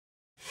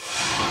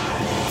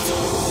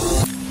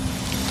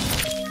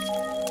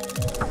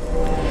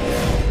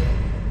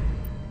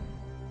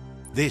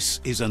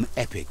This is an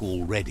epic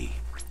already.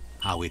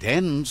 How it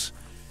ends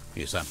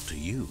is up to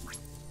you.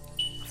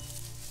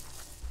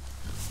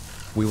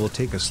 We will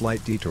take a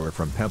slight detour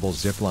from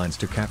Pebble's ziplines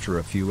to capture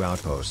a few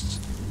outposts.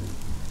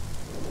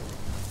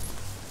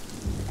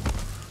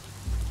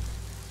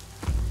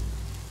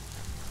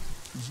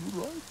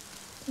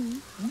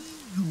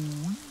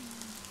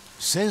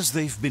 Says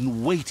they've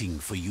been waiting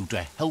for you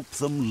to help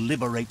them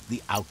liberate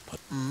the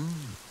outpost.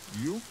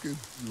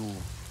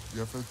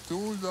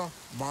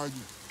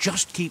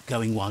 Just keep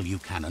going while you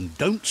can and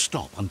don't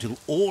stop until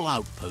all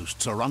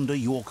outposts are under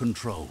your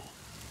control.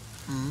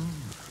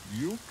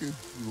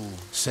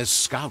 Says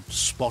scouts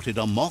spotted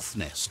a moth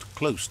nest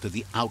close to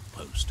the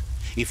outpost.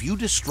 If you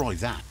destroy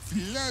that...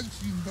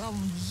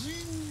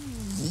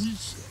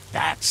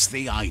 That's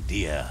the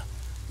idea.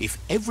 If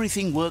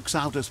everything works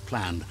out as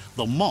planned,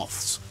 the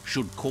moths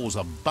should cause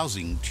a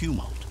buzzing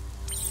tumult.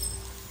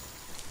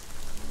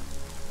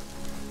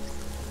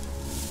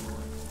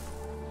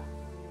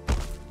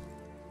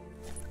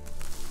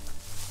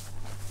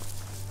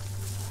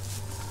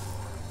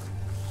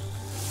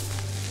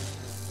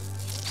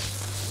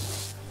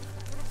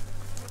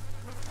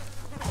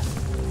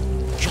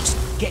 Just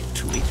get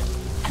to it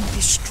and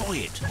destroy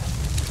it.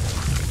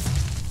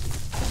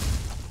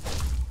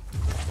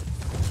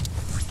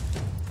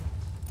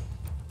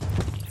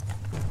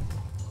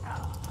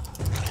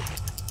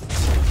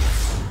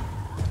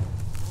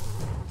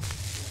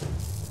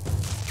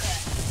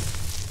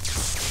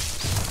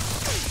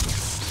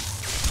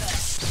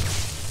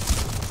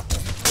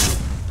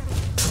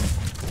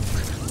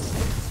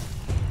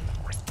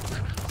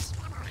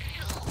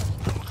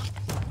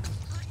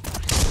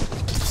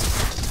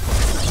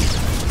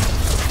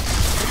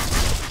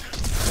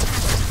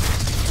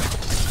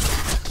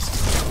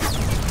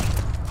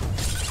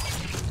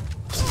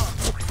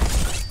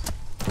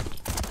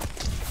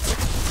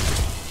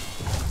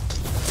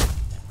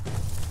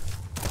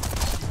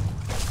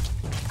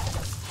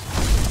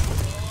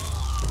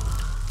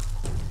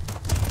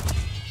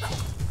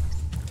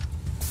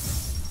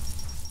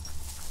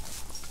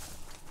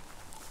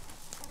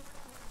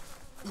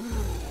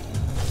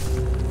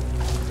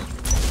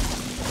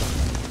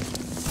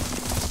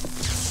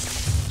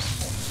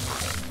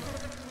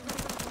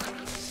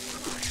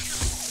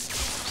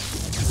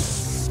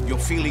 You're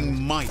feeling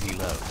mighty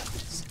low.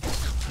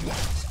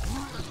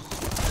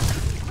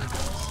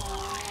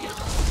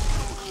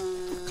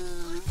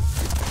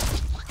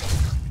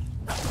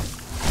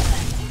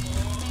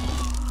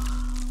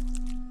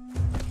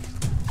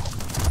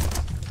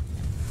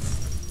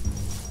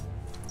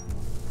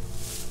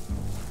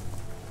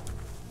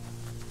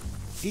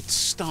 It's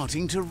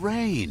starting to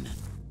rain.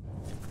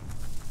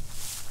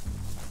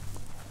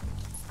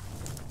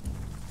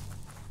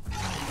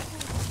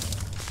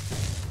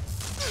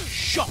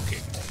 Shocking.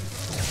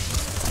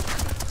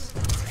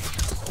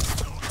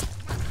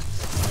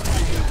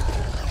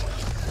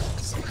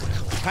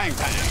 Bang,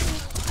 bang.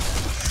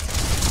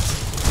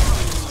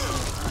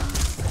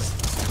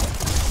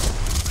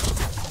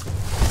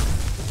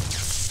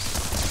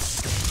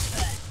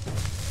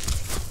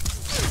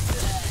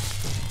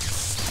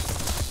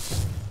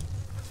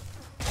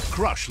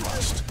 Crush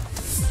lust.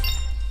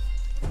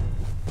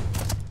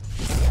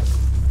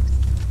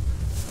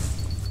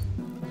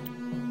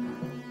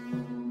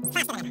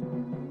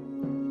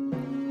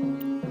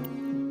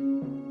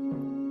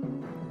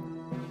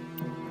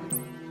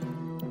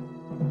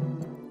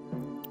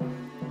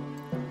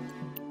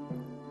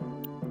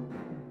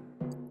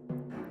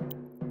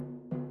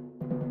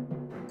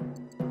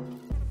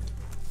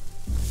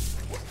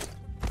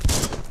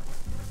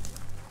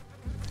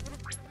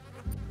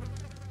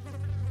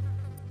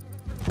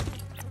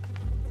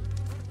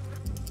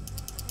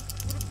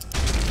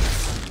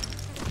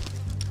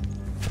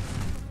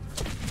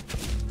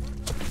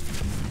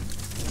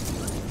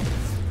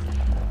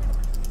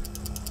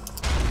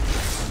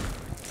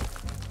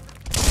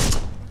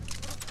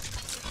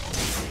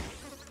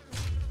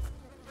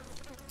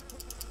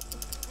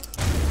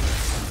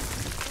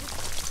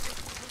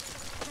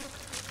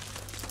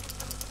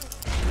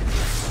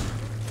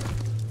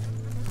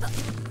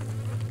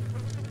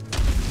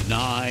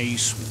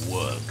 Nice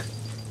work.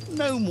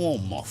 No more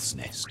moth's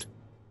nest.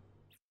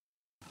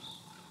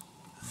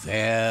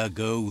 There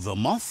go the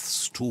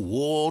moths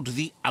toward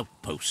the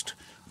outpost.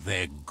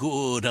 They're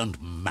good and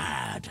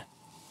mad.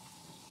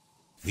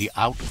 The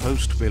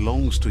outpost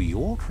belongs to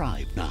your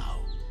tribe now.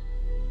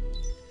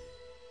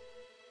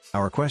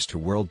 Our quest to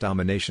world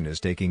domination is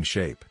taking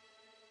shape.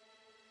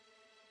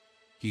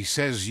 He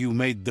says you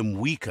made them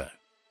weaker,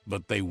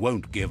 but they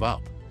won't give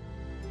up.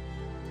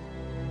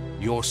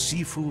 Your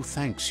Sifu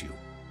thanks you.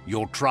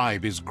 Your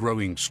tribe is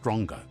growing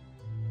stronger.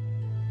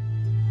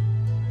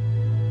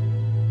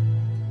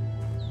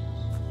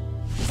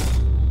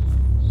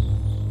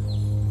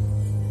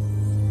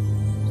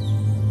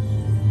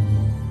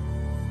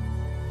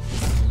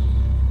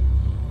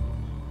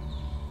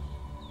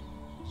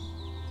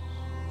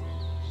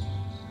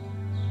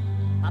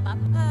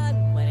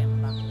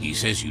 He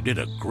says you did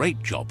a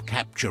great job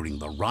capturing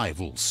the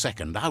rival's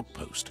second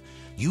outpost.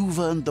 You've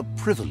earned the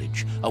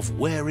privilege of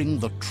wearing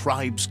the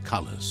tribe's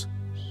colors.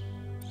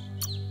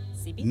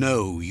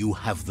 Know you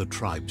have the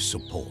tribe's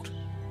support.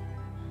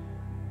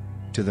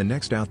 To the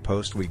next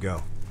outpost we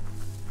go.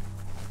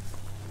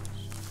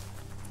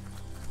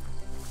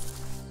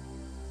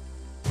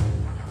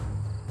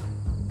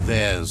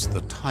 There's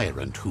the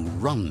tyrant who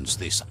runs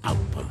this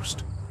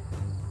outpost.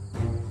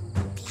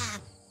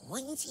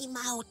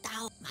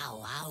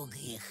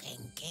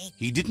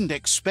 He didn't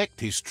expect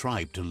his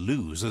tribe to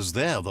lose, as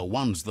they're the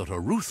ones that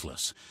are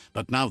ruthless.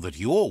 But now that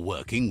you're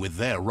working with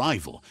their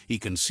rival, he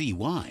can see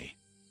why.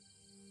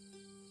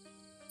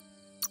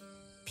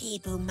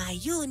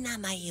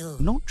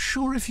 Not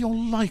sure if you're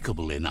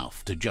likable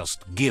enough to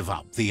just give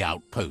up the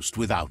outpost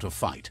without a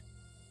fight.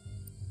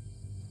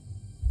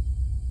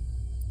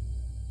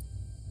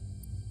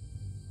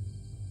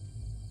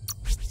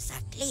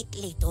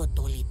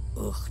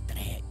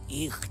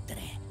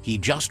 He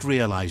just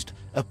realized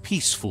a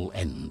peaceful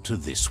end to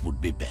this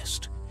would be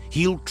best.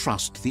 He'll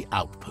trust the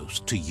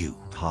outpost to you.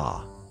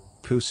 Ha.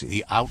 Pussy.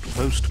 The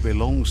outpost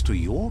belongs to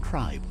your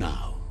tribe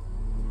now.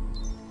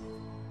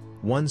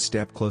 One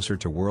step closer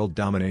to world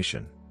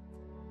domination.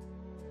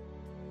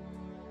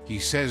 He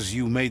says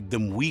you made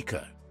them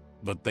weaker,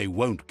 but they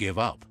won't give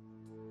up.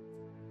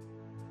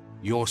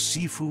 Your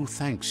Sifu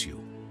thanks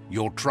you.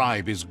 Your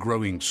tribe is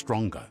growing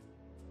stronger.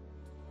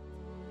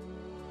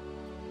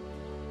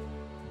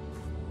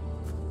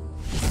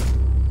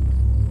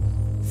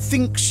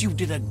 Thinks you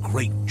did a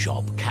great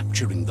job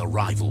capturing the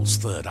rival's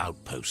third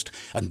outpost,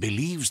 and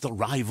believes the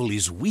rival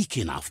is weak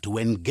enough to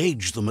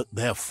engage them at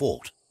their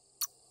fort.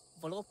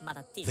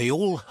 They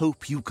all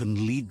hope you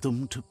can lead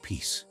them to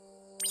peace.